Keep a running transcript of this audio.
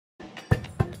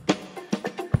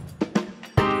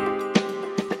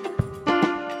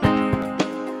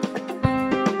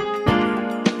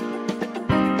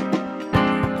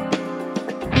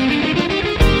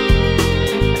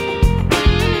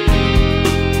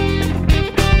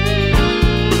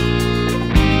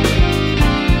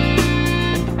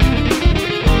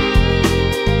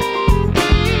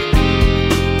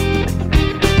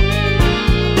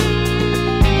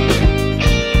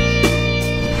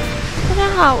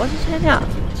我是千鸟，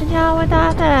今天要为大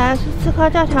家带来的是《刺客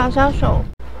教条》小手。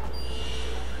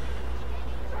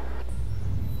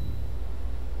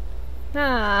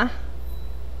那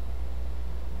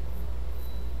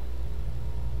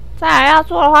再来要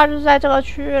做的话，就是在这个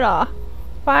区域了，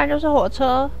不然就是火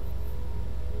车。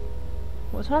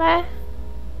火车嘞？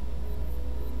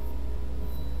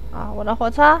啊，我的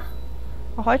火车，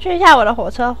我回去一下我的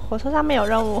火车，火车上面有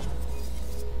任务。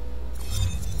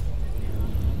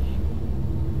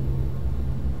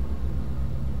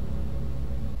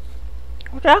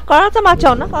 我觉得隔了这么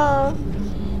久，那个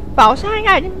宝箱应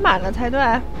该已经满了才对。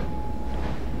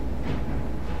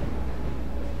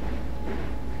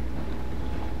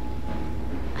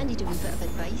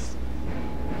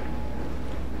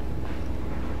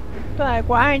对，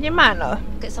果然已经满了。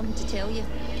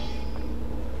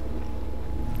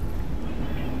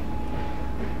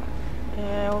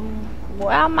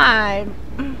我要买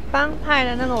帮派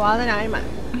的那个，我要在哪里买？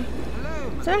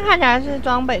这边看起来是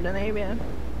装备的那一边。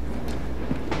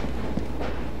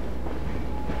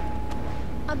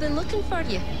 I've been looking for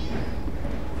you.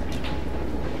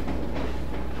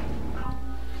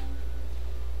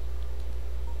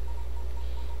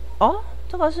 哦，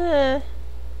这个是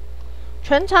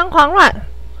全城狂乱，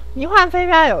迷幻飞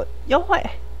镖有优惠，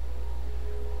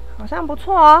好像不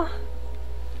错哦。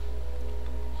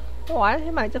我还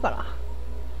是买这个了，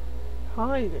好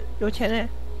像有钱呢，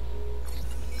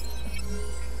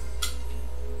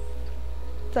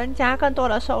增加更多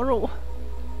的收入。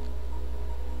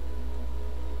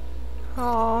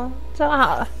 哦，这个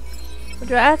好了，我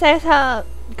觉得这一次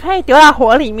可以丢到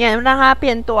火里面，让它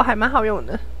变多，还蛮好用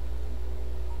的。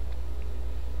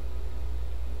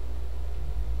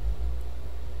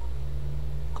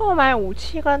购买武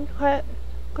器跟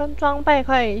装备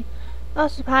可以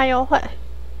20%优惠，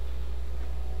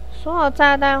所有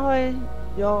炸弹会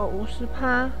有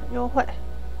50%优惠。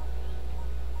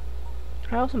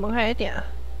还有什么可以点啊？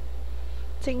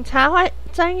警察会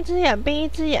睁一只眼闭一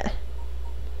只眼。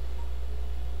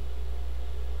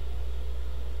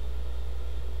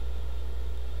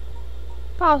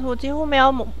 暴徒几乎没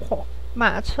有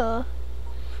马车，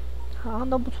好像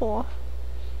都不错。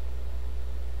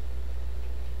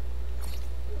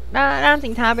让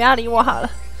警察不要理我好了，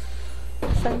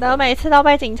省得每次都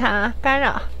被警察干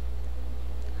扰。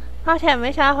抱歉，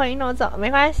没想到回应我走，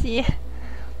没关系。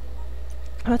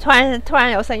我突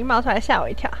然有声音冒出来，吓我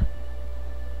一跳。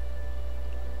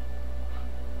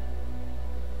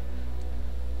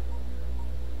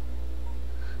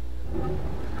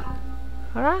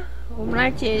好啦。 我们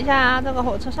来解一下这个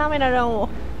火车上面的任务。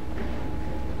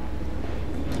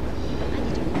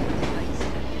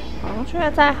黄雀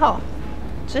在后，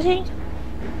执行。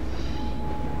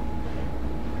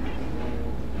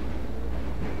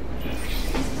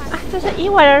啊，这是一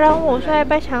尾的任务，所以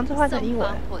被强制换成一尾。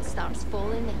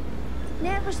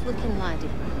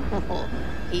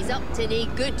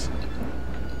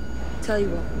Tell you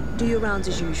what, do your rounds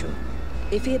as usual.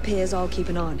 If he appears, I'll keep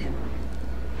an eye on him.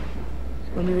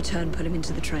 When we return, put him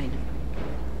into the train.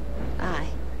 Aye,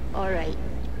 all right.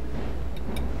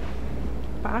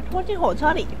 把他拖进火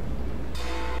车里。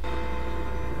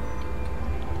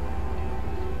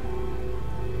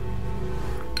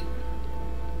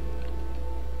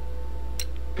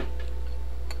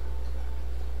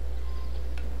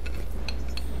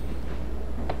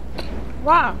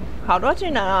哇，好多技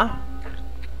能啊！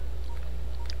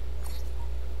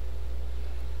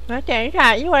来点一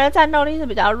下，一会儿的战斗力是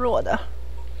比较弱的。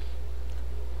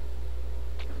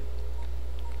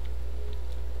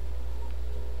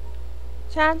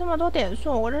 现在这么多点数，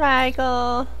我就来一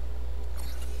个，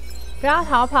不要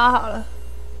逃跑好了。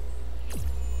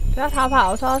不要逃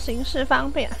跑，我说行事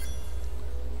方便。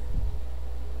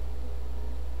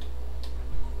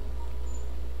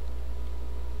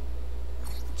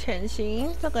潜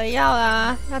行这个要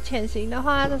啦，要潜行的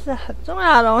话，这是很重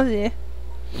要的东西。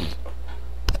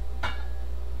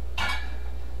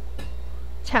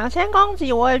抢先攻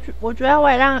击，我觉得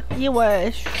我也让一伟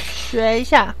学一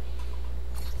下。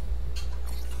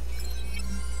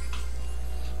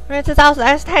 因为这招实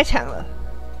在是太强了，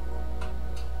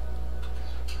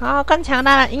然后更强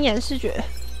大的鹰眼视觉，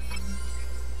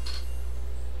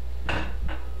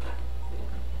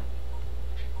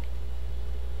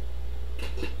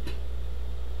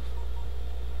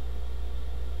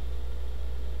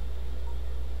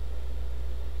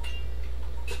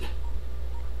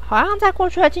好像在过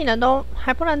去的技能都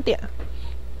还不能点。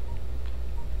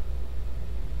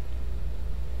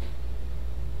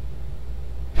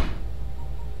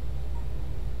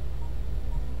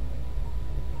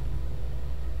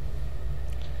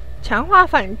强化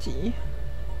反击，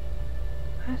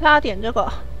还是要点这个。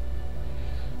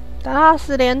等到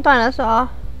10连段的时候，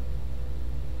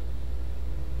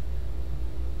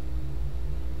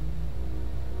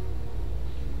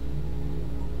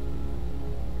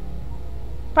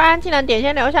不然技能点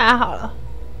先留下来好了，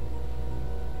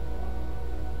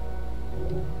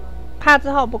怕之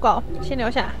后不够，先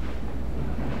留下来。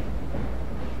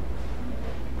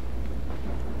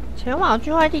前往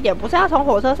聚会地点不是要从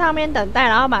火车上面等待，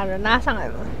然后把人拉上来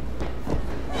吗？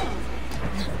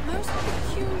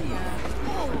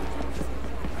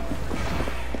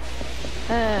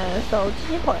手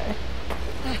机回，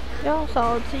用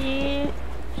手机，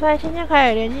所以今天可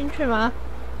以连进去吗？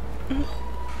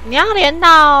你要连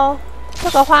到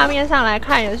这个画面上来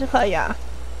看也是可以啊，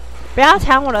不要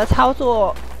抢我的操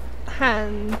作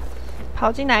和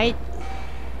跑进来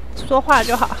说话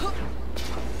就好。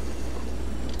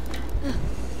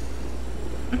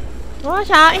如果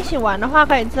想要一起玩的话，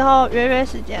可以之后约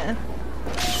时间。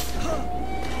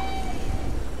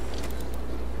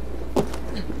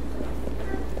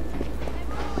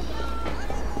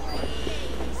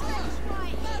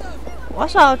我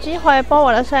手机回播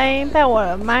我的声音被我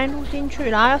的麦录进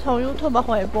去，然后又从 YouTube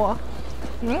回播。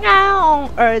你应该用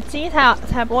耳机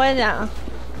才不会这样。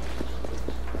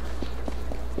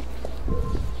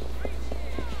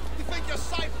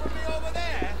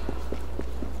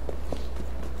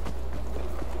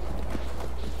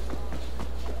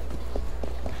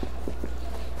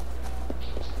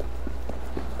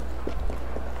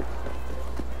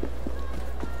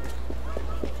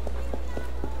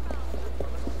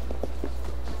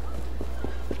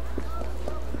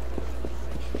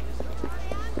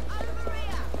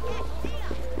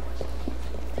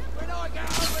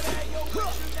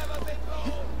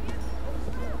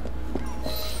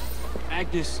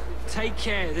Agnes, take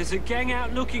care. There's a gang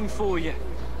out looking for you.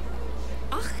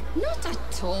 Ugh, not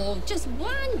at all. Just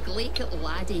one gleek little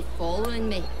laddie following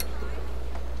me.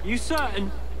 You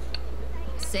certain?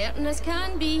 Certain as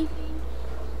can be.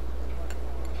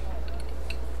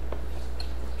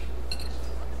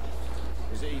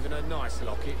 Was even a nice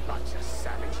locket, bunch of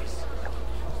savages.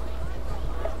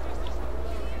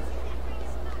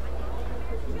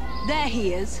 There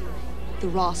he is, the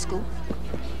rascal.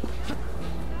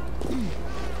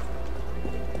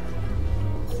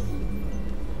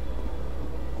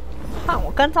 换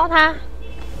我跟踪他。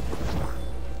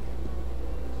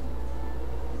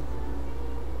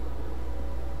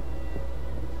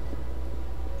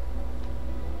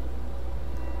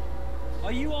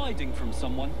Are you hiding from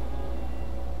someone?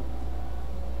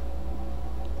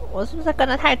 我是不是跟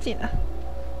得太近了？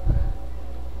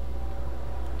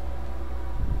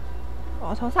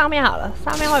我从上面好了，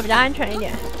上面会比较安全一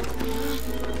点。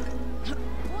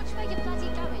Watch where you're bloody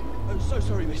going. Oh, so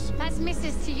sorry, miss. That's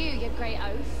Mrs. to you, you great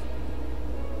oaf.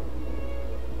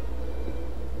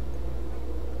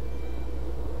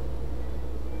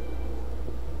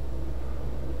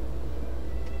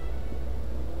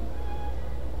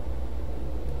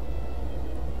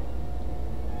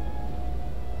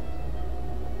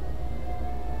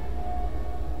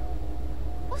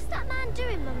 What's that man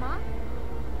doing, Mama?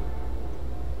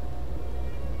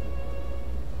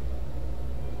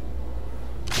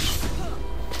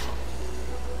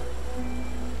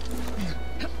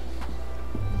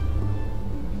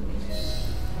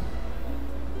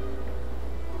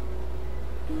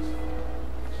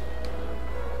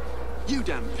 You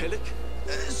damn pillock.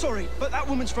 Sorry, but that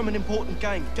woman's from an important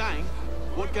gang. Gang?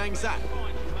 What gang's that?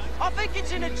 I think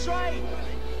it's in a train.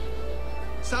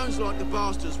 Sounds like the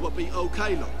bastards will be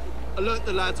okay, look. Alert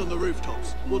the lads on the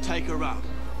rooftops. We'll take her out.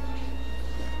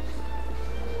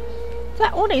 在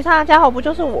屋顶上的家伙不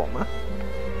就是我吗？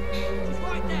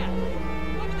 Right there.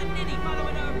 Look at the ninny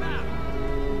following her about.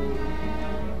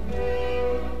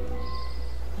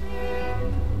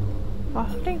 哦，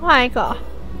另外一个，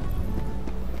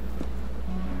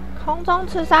空中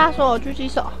刺杀所有狙击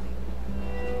手。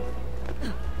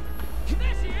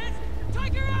 There she is.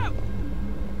 Take her out.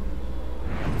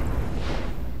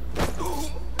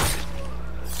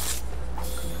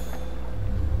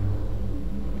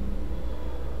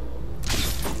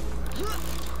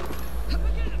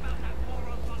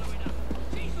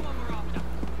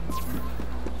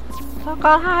 糟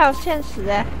糕，他还有限时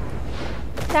哎，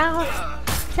这样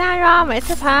又要每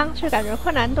次爬上去，感觉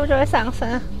困难度就会上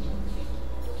升。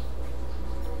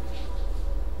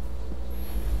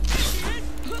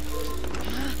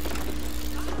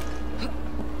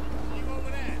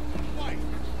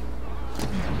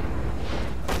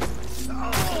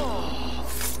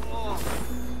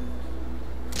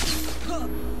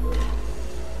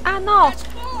啊 no！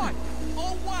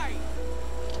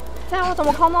 这样我怎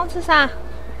么空中刺杀？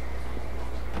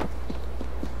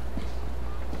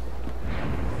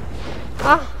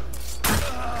啊！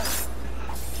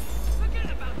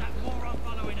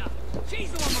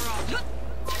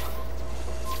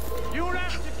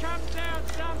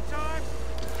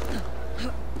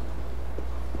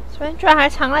这边居然还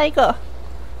藏了一个。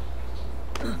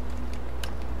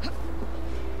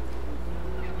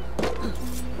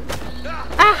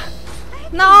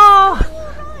 No！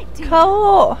 可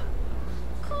恶 Of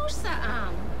course I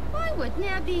am. Why wouldn't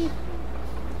I be?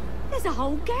 There's a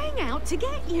whole gang out to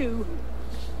get you.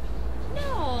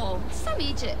 No, some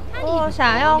idiot. 我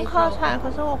想用客串，可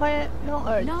是我会用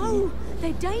耳机。 No,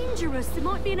 they're dangerous. There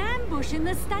might be an ambush in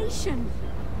the station.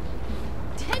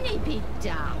 Tinny be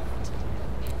damned.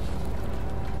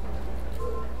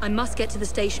 I must get to the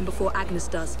station before Agnes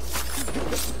does.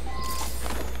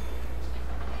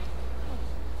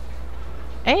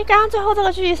 哎，刚刚最后这个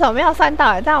狙击手没有算到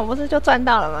哎，这样我不是就赚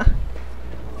到了吗？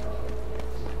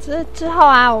之后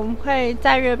啊，我们会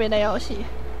再约别的游戏，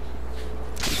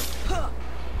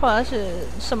或者是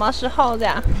什么时候这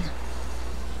样，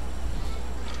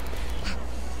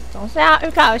总是要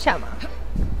预告一下嘛。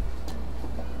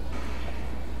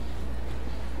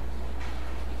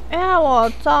因为我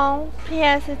中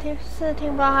PS 是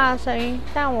听不到他的声音，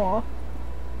但我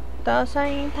的声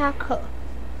音它可。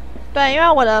 对，因为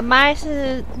我的麦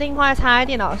是另外插在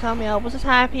电脑上面，而不是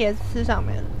插在 PS4 上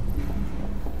面。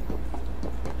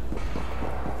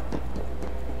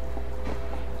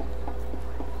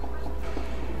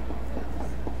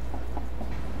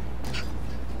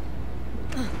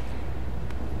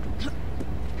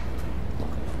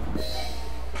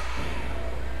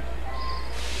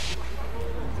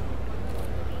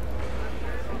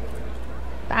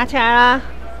打起来了，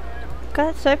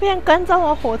随便跟着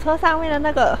我火车上面的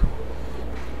那个。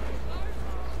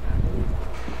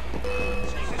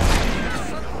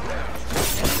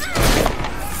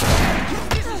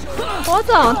 我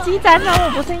这种激战任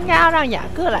务不是应该要让雅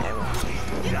各来吗？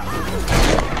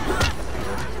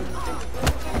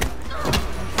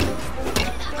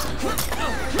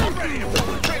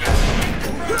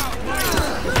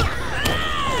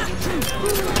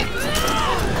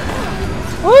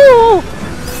哦！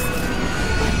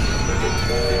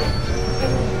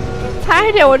差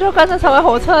一点我就跟着成为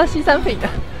火车的牺牲品了。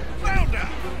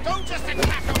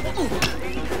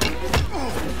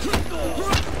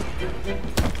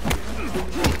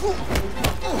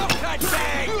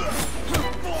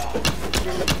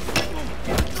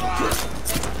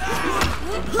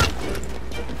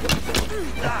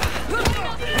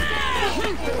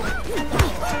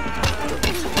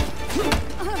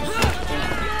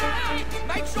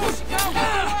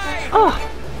 哦，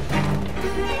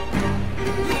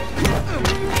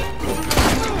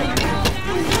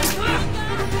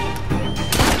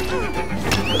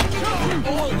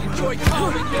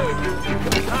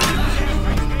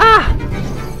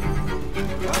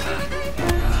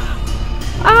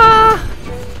啊！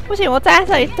不行，我站在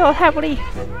这里对我太不利。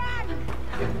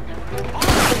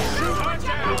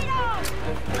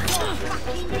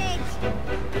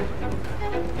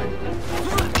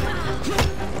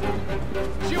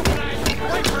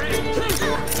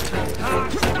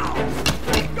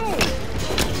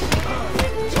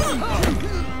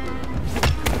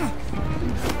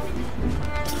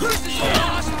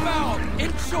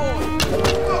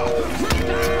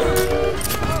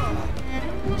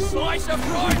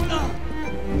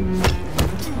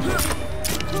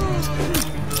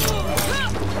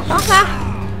放他！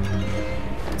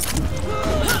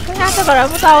刚刚这个人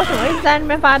不知道为什么一直在那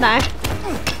边发呆。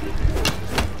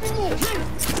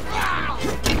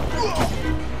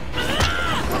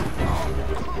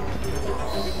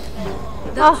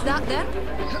That's that there?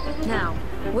 Now,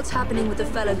 what's happening with the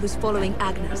fellow who's following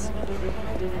Agnes?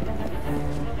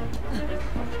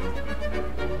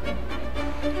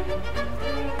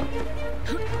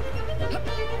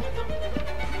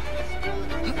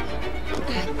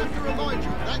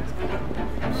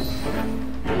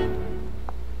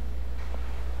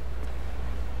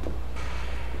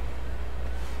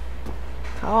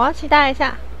好，我要期待一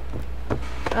下。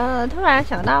突然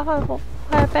想到会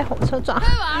被火车撞。 Who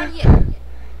are you?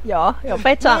 有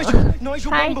被撞了，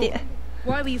差一点。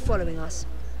 Why were you following us?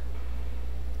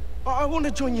 I want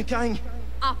to join your gang.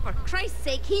 Ah, for Christ's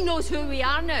sake, he knows who we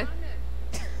are now.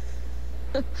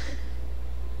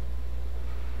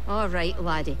 All right,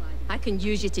 laddie. I can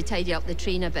use you to tidy up the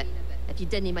train a bit, if you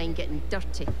didn't mind getting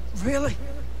dirty. Really?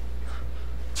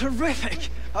 Terrific.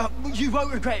 You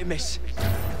won't regret it, miss.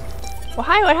 我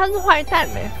还以为他是坏蛋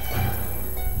呢。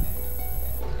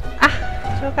啊，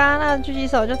就刚刚那个狙击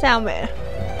手就这样没了，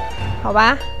好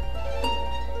吧？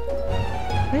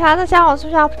没想到这家伙是不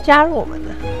是要加入我们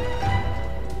的？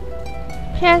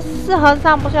 PS4 盒子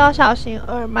上不是有小型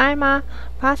耳麦吗？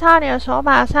把它插到你的手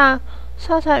把上，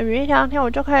设成语音聊天，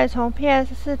我就可以从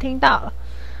PS4 听到了。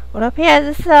我的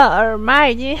PS4 的耳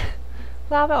麦已经不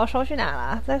知道被我收去哪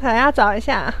了，这可能要找一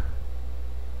下。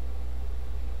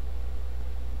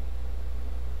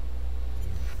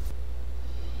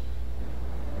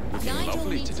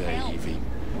Lovely today, Evie.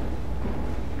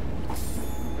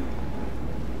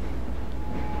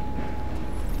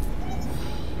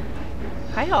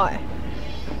 还有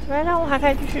这边任务还可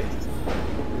以继续。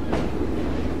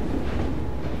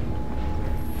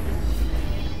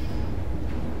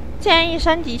建议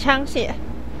升级枪械。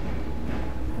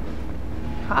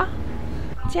好，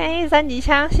建议升级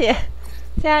枪械。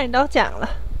既然你都讲了，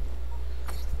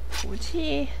武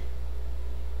器，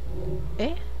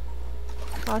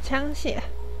好，枪械，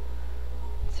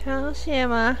枪械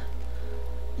吗？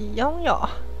已拥有。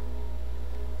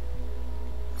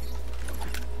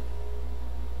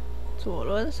左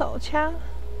轮手枪，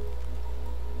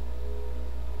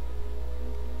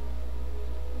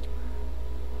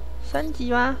升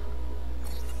级吗？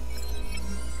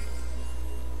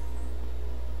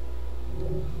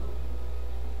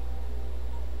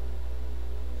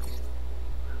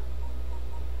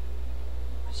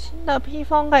新的披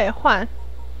风可以换，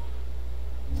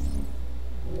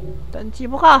等级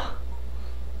不够。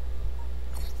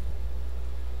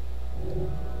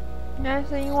应该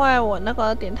是因为我那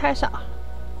个点太少。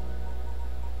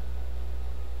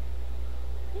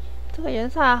这个颜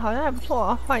色好像还不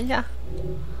错，换一下。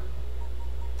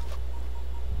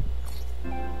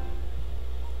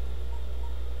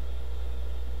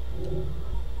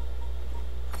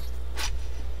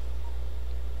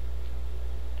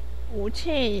武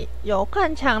器有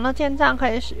更强的剑杖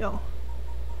可以使用。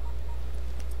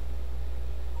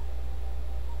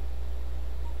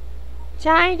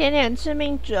加一点点致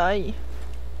命值而已。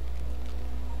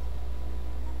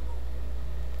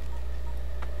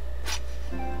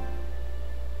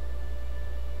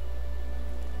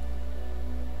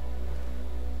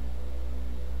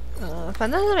反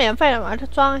正是免费的嘛，就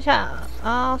装一下，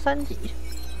然后升级。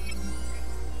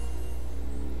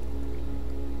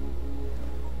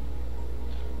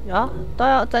都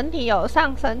有整体有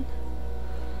上升。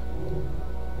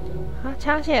好，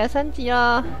枪械也升级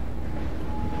了。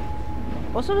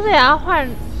我是不是也要换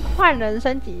人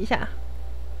升级一下？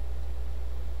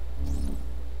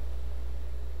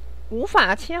无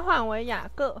法切换为雅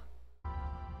各。